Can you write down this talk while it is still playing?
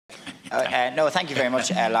No, thank you very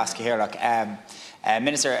much, Lasky Hirlock.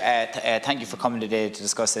 Minister, thank you for coming today to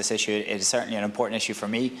discuss this issue. It is certainly an important issue for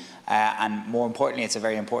me, and more importantly, it's a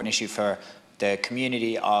very important issue for the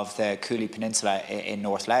community of the Cooley Peninsula in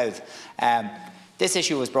North Louth. This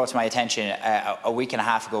issue was brought to my attention a week and a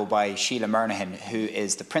half ago by Sheila Murnaghan, who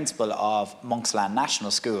is the principal of Monksland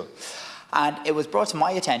National School. And it was brought to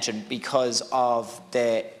my attention because of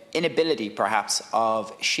the inability, perhaps,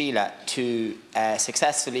 of Sheila to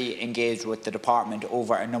successfully engage with the department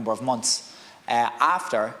over a number of months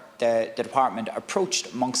after the department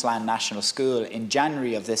approached Monksland National School in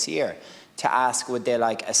January of this year to ask would they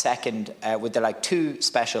like would they like 2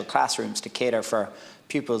 special classrooms to cater for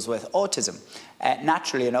pupils with autism.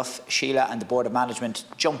 Naturally enough, Sheila and the Board of Management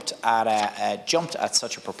jumped at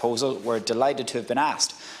such a proposal, were delighted to have been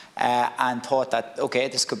asked, and thought that, okay,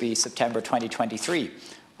 this could be September 2023.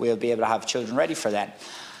 We'll be able to have children ready for then.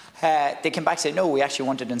 They came back and said, no, we actually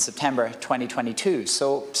want it in September 2022.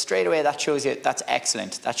 So straight away, that shows you that's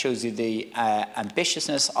excellent. That shows you the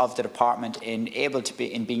ambitiousness of the department in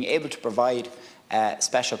being able to provide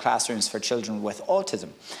special classrooms for children with autism.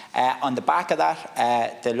 On the back of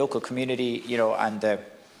that, the local community, and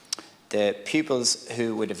the pupils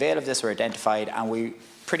who would avail of this were identified, and we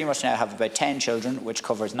pretty much now have about 10 children, which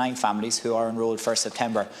covers 9 families who are enrolled for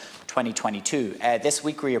September 2022. This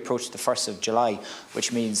week we approach the 1st of July,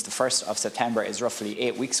 which means the 1st of September is roughly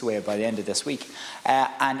 8 weeks away by the end of this week.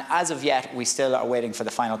 And as of yet, we still are waiting for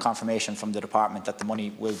the final confirmation from the department that the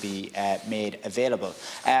money will be made available.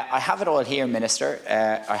 I have it all here, Minister.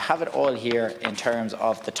 I have it all here in terms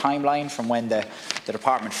of the timeline from when the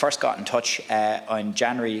department first got in touch on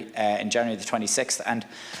January the 26th. And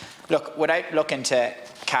look, without looking to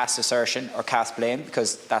cast assertion or cast blame,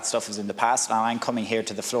 because that stuff is in the past, and I'm coming here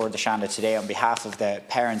to the floor of the Shannon today on behalf of the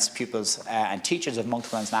parents, pupils and teachers of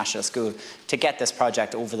Monksland National School to get this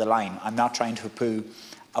project over the line. I'm not trying to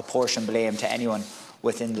apportion blame to anyone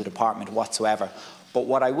within the department whatsoever. But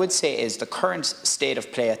what I would say is the current state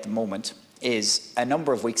of play at the moment is a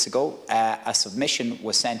number of weeks ago, a submission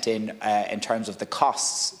was sent in terms of the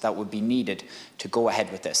costs that would be needed to go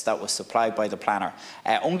ahead with this. That was supplied by the planner.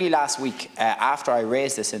 Only last week, after I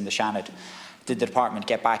raised this in the Shannon, did the department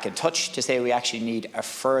get back in touch to say we actually need a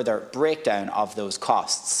further breakdown of those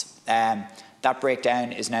costs. That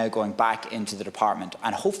breakdown is now going back into the department,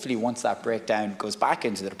 and hopefully once that breakdown goes back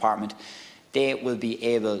into the department, they will be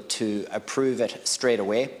able to approve it straight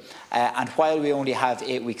away. And while we only have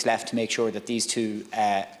 8 weeks left to make sure that these 2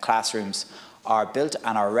 classrooms are built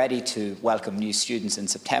and are ready to welcome new students in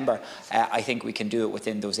September, I think we can do it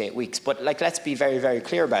within those 8 weeks. But let's be very, very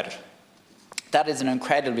clear about it. That is an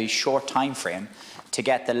incredibly short time frame to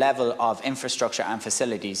get the level of infrastructure and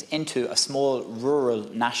facilities into a small rural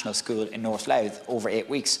national school in North Louth over 8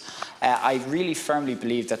 weeks. I really firmly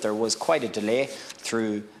believe that there was quite a delay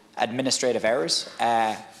through administrative errors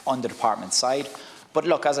on the department's side. But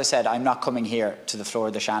look, as I said, I'm not coming here to the floor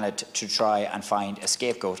of the Shannon to try and find a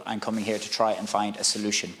scapegoat. I'm coming here to try and find a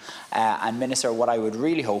solution. And Minister, what I would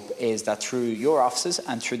really hope is that through your offices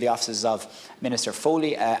and through the offices of Minister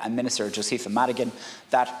Foley and Minister Josepha Madigan,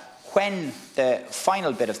 that when the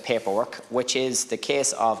final bit of paperwork, which is the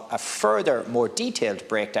case of a further, more detailed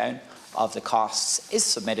breakdown of the costs, is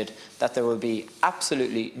submitted, that there will be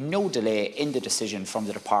absolutely no delay in the decision from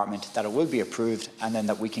the department, that it will be approved, and then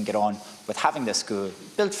that we can get on with having this school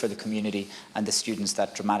built for the community and the students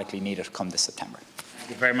that dramatically need it come this September. Thank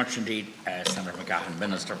you very much indeed, Senator McGahon.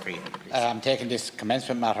 Minister, please. I'm taking this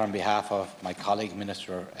commencement matter on behalf of my colleague,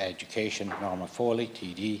 Minister of Education, Norma Foley,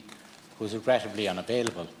 TD, who is regrettably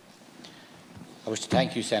unavailable. I wish to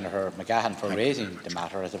thank you, Senator McGahon, for raising the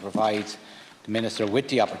matter, as it provides the Minister with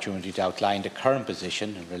the opportunity to outline the current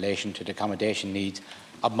position in relation to the accommodation needs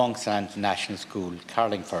of Monksland National School,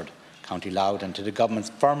 Carlingford, County Louth, and to the Government's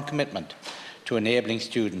firm commitment to enabling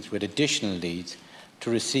students with additional needs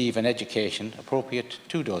to receive an education appropriate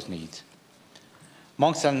to those needs.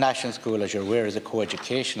 Monksland National School, as you are aware, is a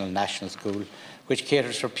co-educational national school which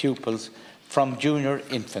caters for pupils from junior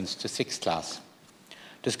infants to 6th class.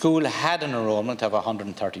 The school had an enrolment of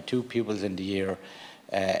 132 pupils in the year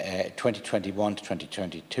 2021 to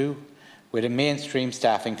 2022, with a mainstream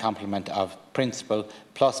staffing complement of principal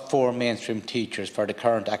plus 4 mainstream teachers for the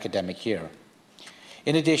current academic year.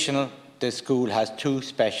 In addition, the school has 2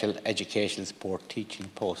 special educational support teaching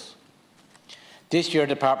posts. This year,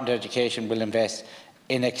 the Department of Education will invest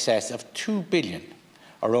in excess of €2 billion,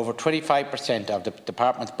 or over 25% of the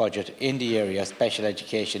department's budget, in the area of special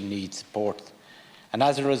education needs support. And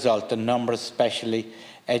as a result, the number of special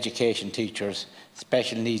education teachers,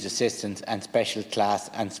 special needs assistants and special class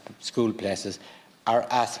and school places are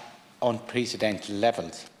at unprecedented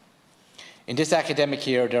levels. In this academic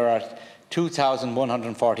year, there are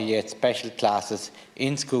 2,148 special classes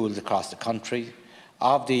in schools across the country.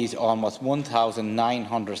 Of these, almost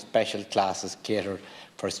 1,900 special classes cater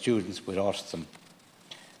for students with autism.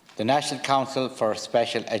 The National Council for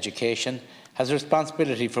Special Education has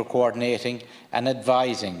responsibility for coordinating and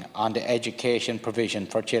advising on the education provision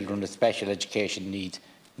for children with special education needs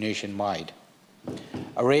nationwide.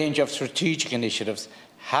 A range of strategic initiatives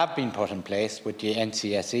have been put in place with the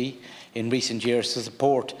NCSE in recent years to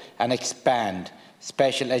support and expand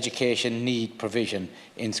special education need provision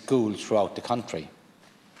in schools throughout the country.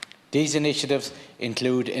 These initiatives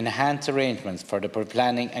include enhanced arrangements for the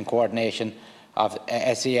planning and coordination of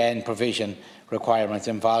SEN provision requirements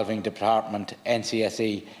involving Department,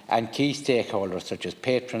 NCSE and key stakeholders such as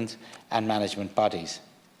patrons and management bodies.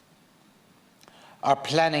 Our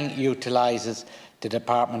planning utilises the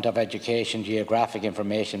Department of Education Geographic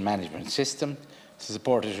Information Management System to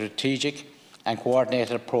support a strategic and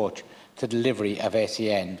coordinated approach to delivery of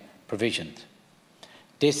SEN provisions.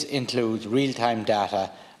 This includes real-time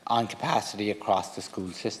data on capacity across the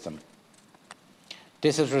school system.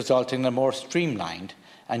 This has resulted in a more streamlined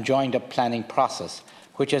and joined-up planning process,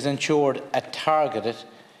 which has ensured a targeted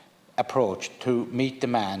approach to meet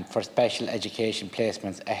demand for special education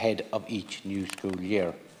placements ahead of each new school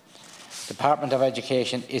year. The Department of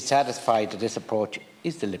Education is satisfied that this approach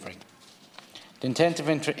is delivering. The intensive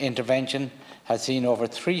intervention has seen over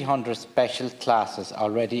 300 special classes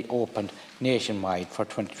already opened nationwide for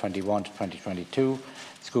 2021 to 2022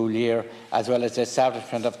 school year, as well as the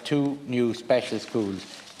establishment of 2 new special schools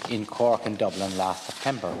in Cork and Dublin last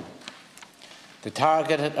September. The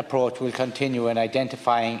targeted approach will continue in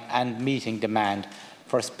identifying and meeting demand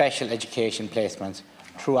for special education placements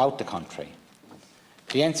throughout the country.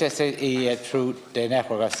 The NCSE, through the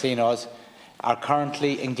network of CNOs, are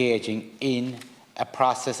currently engaging in a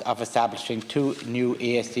process of establishing 2 new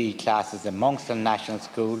ASD classes in Monksland National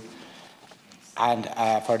School and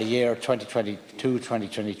for the year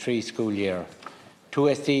 2022-2023 school year. 2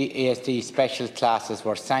 ASD special classes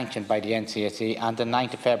were sanctioned by the NCSE on the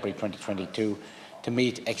 9th of February 2022 to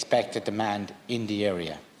meet expected demand in the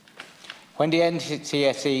area. When the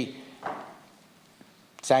NCSE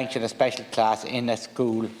sanctioned a special class in a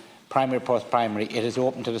school, primary or post-primary, it is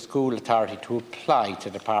open to the school authority to apply to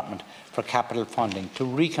the Department for capital funding to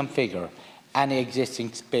reconfigure any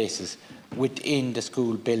existing spaces within the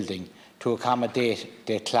school building to accommodate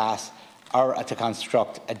the class or to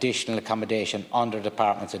construct additional accommodation under the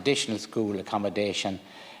Department's additional school accommodation,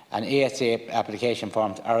 and ASA application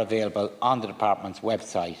forms are available on the Department's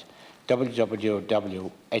website,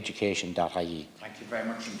 www.education.ie. Thank you very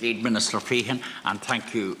much indeed, Minister Feehan, and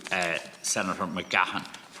thank you, Senator McGahon,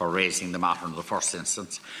 for raising the matter in the first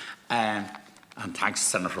instance. And thanks,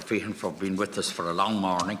 Senator Feehan, for being with us for a long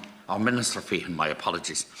morning. Or Minister Feehan, my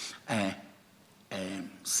apologies.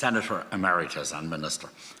 Senator Emeritus and Minister,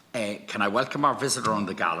 can I welcome our visitor on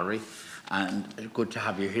the gallery? And good to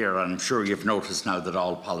have you here. I'm sure you've noticed now that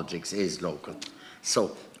all politics is local.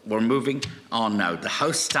 So we're moving on now. The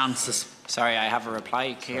House stands... Sorry, I have a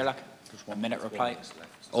reply, Ciarán. Just 1 minute reply.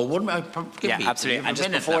 Oh, 1 minute. Yeah, absolutely. And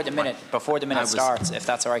just before the minute starts, if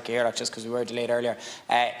that's all right, Ciarán, just because we were delayed earlier,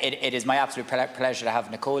 it is my absolute pleasure to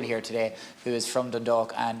have Nicole here today, who is from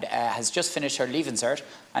Dundalk and has just finished her Leaving Cert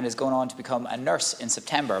and is going on to become a nurse in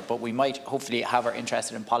September. But we might hopefully have her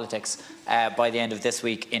interested in politics by the end of this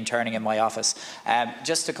week, interning in my office.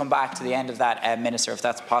 Just to come back to the end of that, Minister, if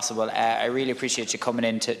that's possible, I really appreciate you coming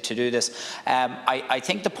in to do this. I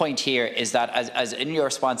think the point here is that, as in your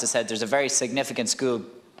response, I said there's a very significant school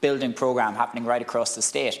building programme happening right across the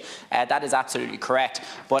state. That is absolutely correct.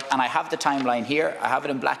 And I have the timeline here, I have it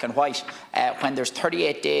in black and white, when there's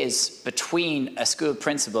 38 days between a school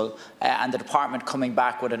principal and the department coming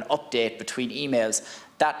back with an update between emails,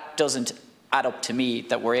 that doesn't add up to me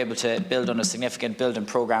that we're able to build on a significant building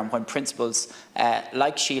programme when principals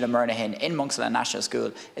like Sheila Murnahan in Monksland National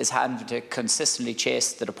School is having to consistently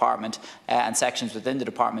chase the department and sections within the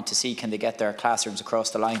department to see can they get their classrooms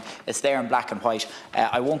across the line. It's there in black and white.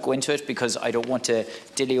 I won't go into it because I don't want to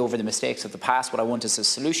dilly over the mistakes of the past. What I want is a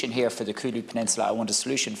solution here for the Cooley Peninsula. I want a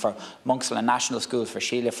solution for Monksland National School, for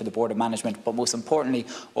Sheila, for the Board of Management, but most importantly,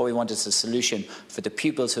 what we want is a solution for the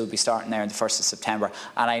pupils who will be starting there on the 1st of September.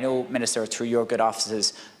 And I know, Minister, through your good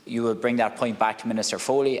offices, you will bring that point back to Minister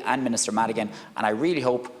Foley and Minister Madigan, and I really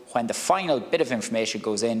hope when the final bit of information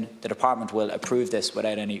goes in, the department will approve this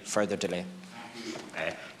without any further delay.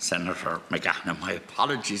 Senator McGahon, and my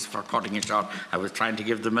apologies for cutting it short. I was trying to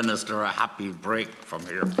give the Minister a happy break from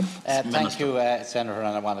here. Thank you, Senator,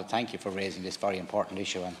 and I want to thank you for raising this very important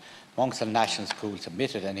issue. And Monksland National School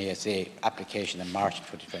submitted an ASA application in March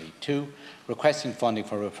 2022 requesting funding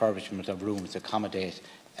for refurbishment of rooms to accommodate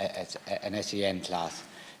an SEN class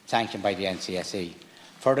sanctioned by the NCSE.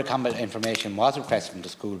 Further information was requested from the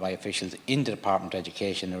school by officials in the Department of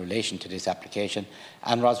Education in relation to this application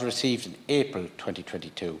and was received in April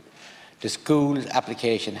 2022. The school's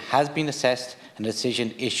application has been assessed and a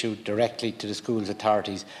decision issued directly to the school's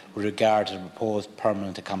authorities with regard to the proposed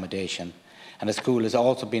permanent accommodation. And the school has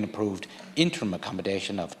also been approved interim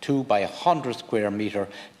accommodation of 2 by 100 square metre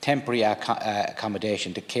temporary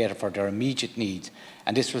accommodation to cater for their immediate needs,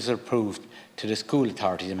 and this was approved to the school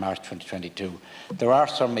authorities in March 2022. There are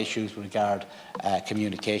some issues with regard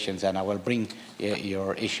communications, and I will bring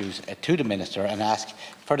your issues to the Minister and ask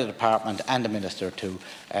for the Department and the Minister to,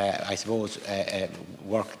 I suppose,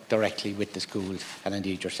 work directly with the schools and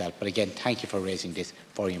indeed yourself. But again, thank you for raising this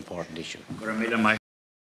very important issue.